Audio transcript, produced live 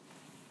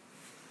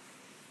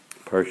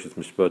Parshas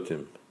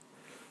Mishpatim.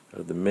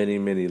 Of the many,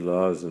 many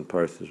laws in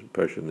Parshas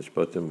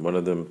Mishpatim, one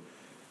of them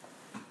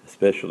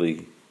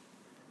especially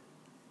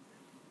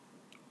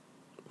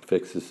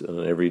affects us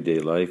on everyday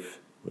life,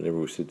 whenever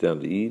we sit down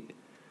to eat.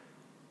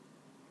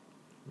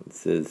 It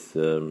says,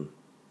 Lo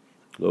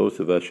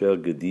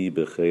tevashel gedi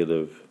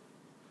b'chalev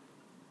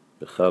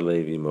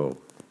imo,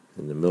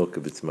 in the milk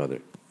of its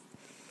mother.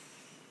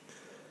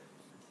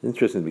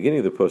 Interesting, the beginning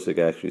of the posuk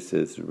actually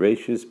says,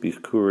 Reishis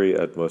bichuri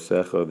ad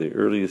mosecha, the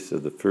earliest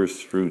of the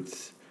first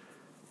fruits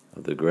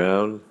of the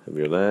ground of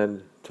your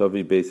land,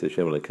 Tavi beis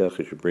Hashem lekech,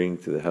 you should bring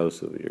to the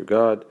house of your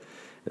God.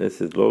 And it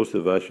says, Lo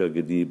tevashel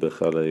gedi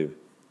b'chalev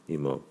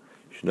imo.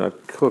 You should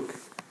not cook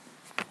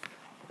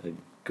a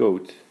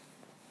goat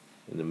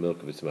in the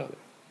milk of its mother.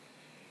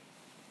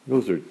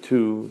 Those are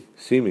two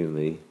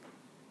seemingly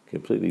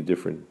completely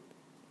different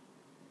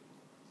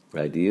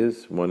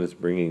ideas. One is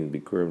bringing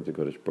Bikurim to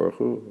Kodesh Baruch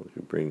Hu, which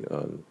we bring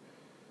on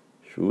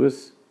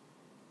Shavuos.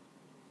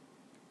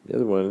 The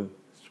other one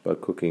is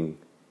about cooking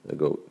a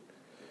goat.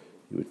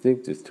 You would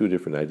think there's two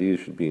different ideas,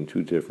 should be in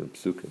two different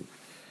psukim.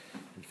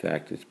 In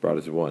fact, it's brought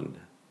as one.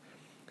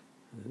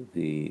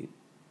 The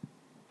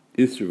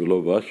Isser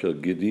v'lo vashel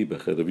gedi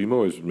b'chalev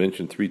imo is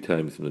mentioned 3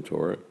 times in the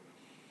Torah.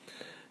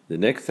 The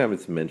next time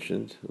it's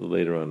mentioned,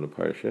 later on in the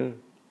Parsha,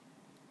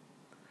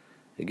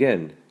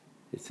 again,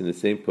 it's in the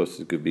same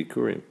posuk of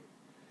Bikurim.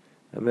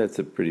 I mean, that's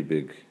a pretty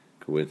big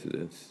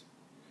coincidence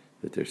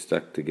that they're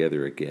stuck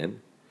together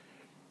again.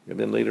 And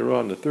then later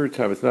on, the third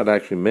time, it's not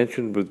actually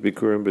mentioned with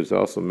Bikurim, but it's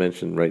also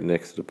mentioned right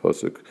next to the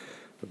posuk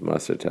of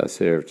Maser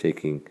Taser, of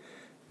taking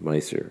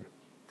Meiser,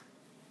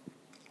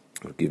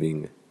 of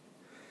giving,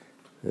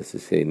 as they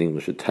say in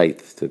English, a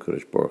tithe to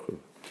Kodesh Baruch Hu.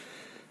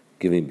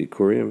 Giving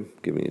Bikurim,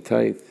 giving a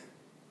tithe.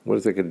 What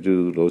is that going to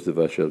do? Lo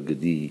tevashel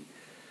gedi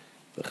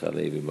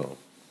b'chalev imo.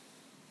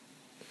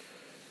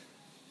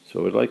 So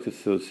I would like to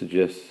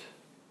suggest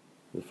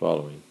the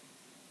following.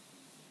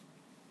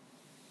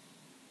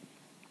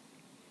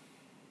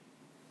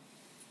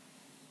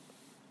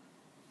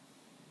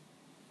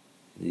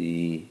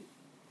 The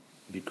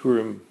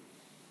Bikurim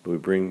we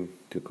bring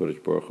to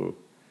Kodesh Baruch Hu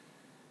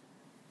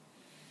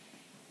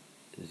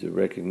is a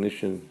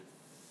recognition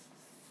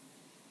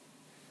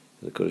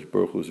that Kodesh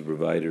Baruch Hu is the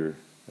provider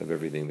of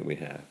everything that we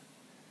have.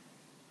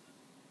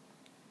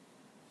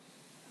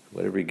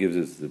 Whatever He gives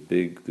us, the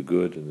big, the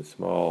good, and the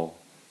small,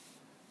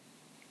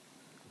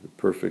 the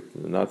perfect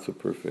and the not so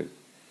perfect,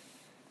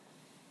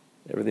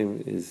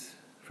 everything is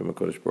from a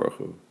Kodesh Baruch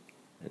Hu.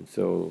 And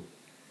so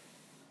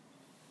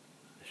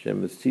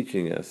Hashem is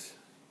teaching us,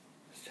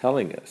 is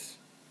telling us,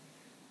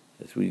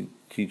 as we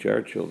teach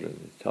our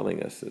children, is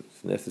telling us that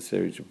it's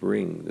necessary to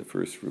bring the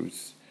first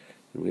fruits,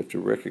 that we have to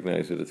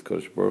recognize that it's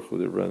Kodesh Baruch Hu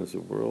that runs the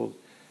world,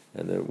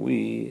 and that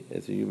we,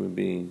 as a human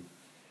being,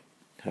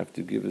 have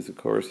to give us a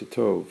chorus of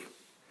tov,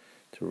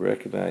 to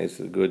recognize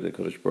the good that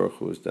Kodesh Baruch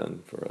Hu has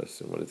done for us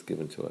and what it's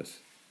given to us.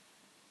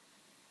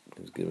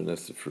 It's given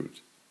us the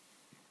fruit.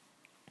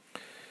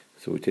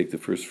 So we take the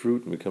first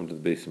fruit and we come to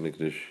the Beis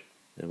HaMikdash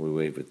and we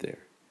wave it there.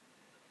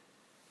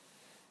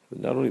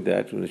 But not only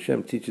that, when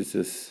Hashem teaches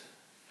us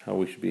how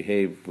we should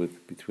behave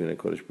between a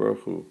Kodesh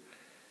Baruch Hu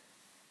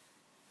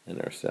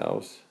and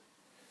ourselves,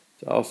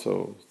 it's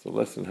a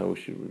lesson how we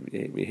should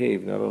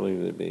behave, not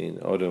only being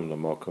Odom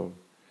Lamakom,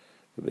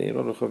 but being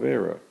Odom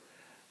Chavera,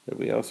 that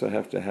we also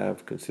have to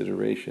have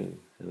consideration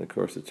and a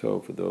course of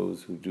Tov for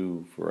those who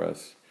do for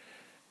us,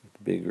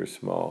 big or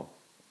small,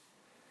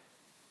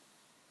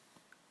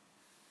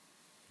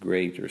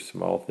 great or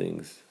small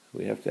things.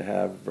 We have to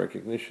have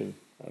recognition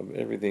of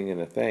everything and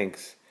a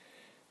thanks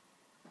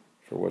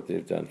for what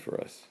they've done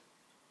for us.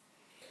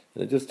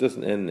 And it just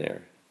doesn't end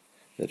there.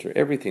 That for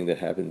everything that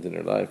happens in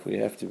our life, we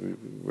have to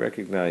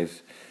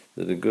recognize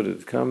that the good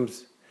that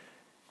comes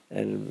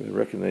and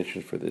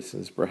recognition for this.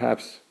 And it's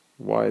perhaps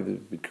why the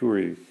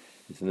Bikuri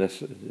is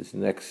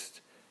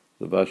next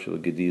the Vashel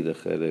Gedi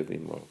L'Chalev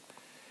Imo.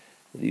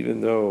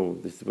 Even though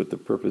this is what the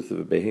purpose of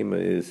a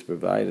behema is, to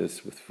provide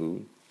us with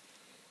food,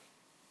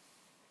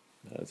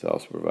 it's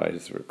also provide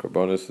us for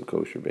korbanos, the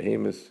kosher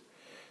behemoths,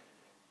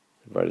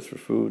 provide us for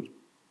food,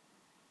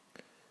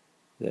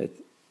 that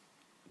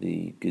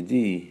the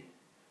Gedi,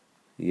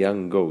 the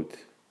young goat,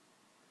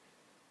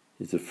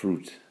 is a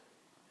fruit.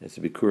 It's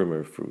a Bikurim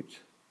of fruit.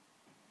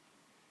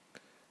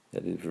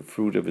 That is the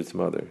fruit of its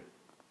mother.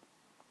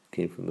 It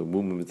came from the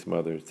womb of its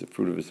mother. It's the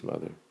fruit of its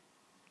mother.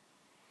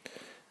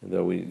 And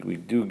though we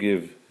do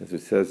give, as it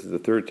says the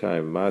third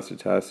time,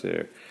 Maser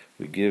Taser,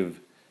 we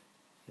give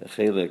a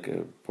chelek,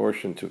 a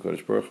portion to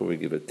Kodesh Baruch Hu, we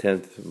give a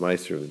tenth of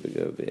Meiser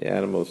of the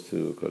animals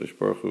to Kodesh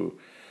Baruch Hu.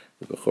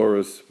 The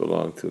Bechoros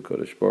belong to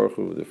Kodesh Baruch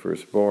Hu, the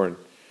firstborn.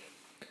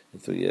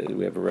 And so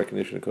we have a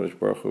recognition of Kodesh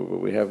Baruch Hu, but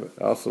we have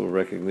also a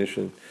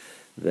recognition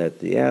that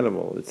the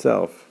animal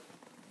itself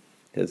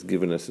has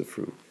given us the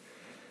fruit.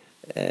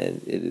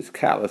 And it is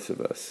callous of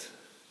us.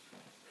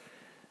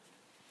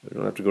 We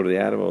don't have to go to the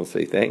animal and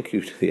say thank you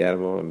to the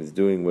animal and it's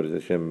doing what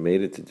Hashem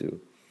made it to do.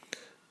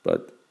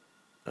 But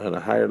on a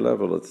higher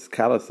level, it's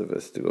callous of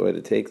us to go ahead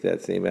and take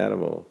that same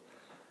animal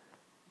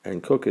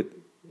and cook it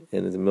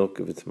and the milk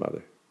of its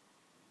mother.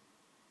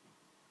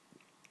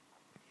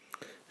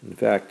 In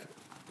fact,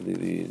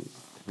 the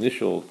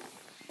initial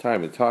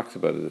time it talks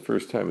about it, the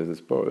first time in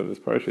this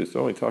parsha, it's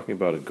only talking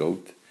about a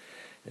goat.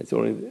 It's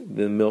only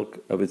the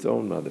milk of its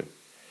own mother,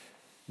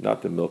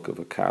 not the milk of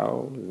a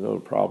cow. There's no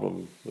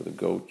problem with a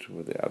goat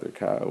with the other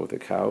cow with a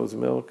cow's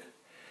milk.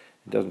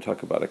 It doesn't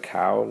talk about a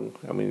cow.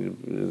 I mean,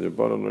 the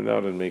Rabbanan learn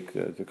out and make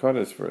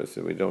takanas for us,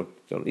 so we don't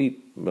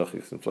eat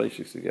milchiks and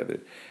fleishiks together.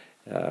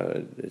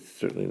 It's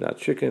certainly not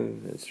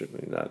chicken. It's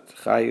certainly not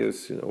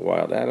chayas,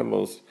 wild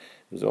animals.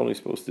 It was only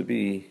supposed to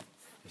be,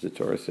 as the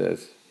Torah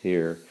says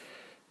here,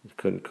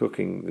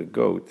 cooking the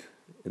goat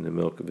in the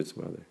milk of its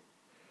mother,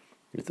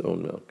 its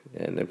own milk.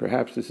 And then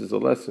perhaps this is a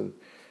lesson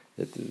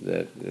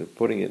that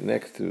putting it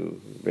next to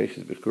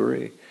Beishas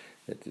Bechuri,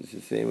 that it's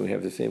the same. We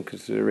have the same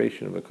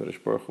consideration of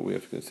HaKadosh Baruch Hu. We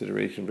have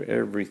consideration for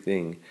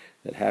everything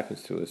that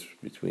happens to us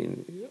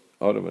between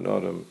autumn and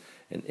autumn,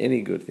 and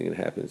any good thing that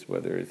happens,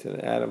 whether it's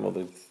an animal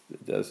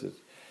that does it,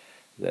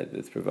 that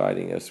is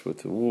providing us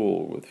with the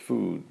wool, with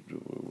food,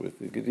 with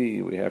the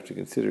gedi. We have to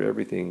consider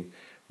everything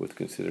with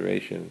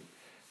consideration.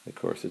 Of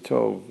course, the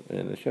Tov,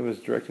 and Hashem is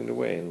directing the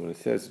way. And when it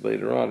says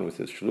later on, it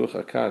says Shluch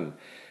Hakan,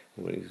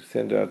 when we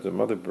send out the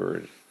mother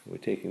bird, we're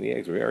taking the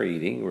eggs. We are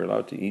eating. We're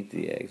allowed to eat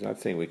the eggs. Not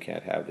saying we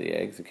can't have the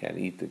eggs. We can't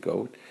eat the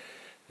goat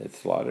that's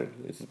slaughtered.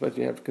 But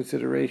you have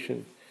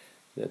consideration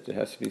that there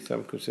has to be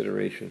some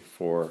consideration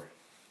for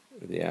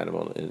the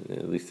animal,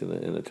 at least in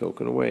a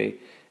token way.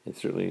 And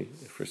certainly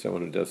for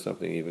someone who does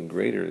something even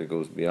greater that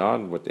goes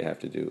beyond what they have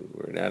to do.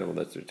 Where an animal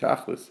that's their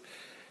tachlis,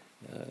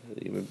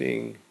 the human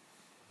being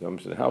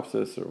comes and helps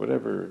us, or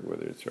whatever,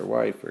 whether it's our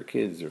wife or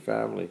kids or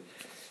family.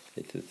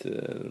 It's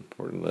an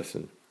important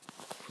lesson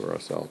for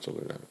us all to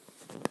learn out.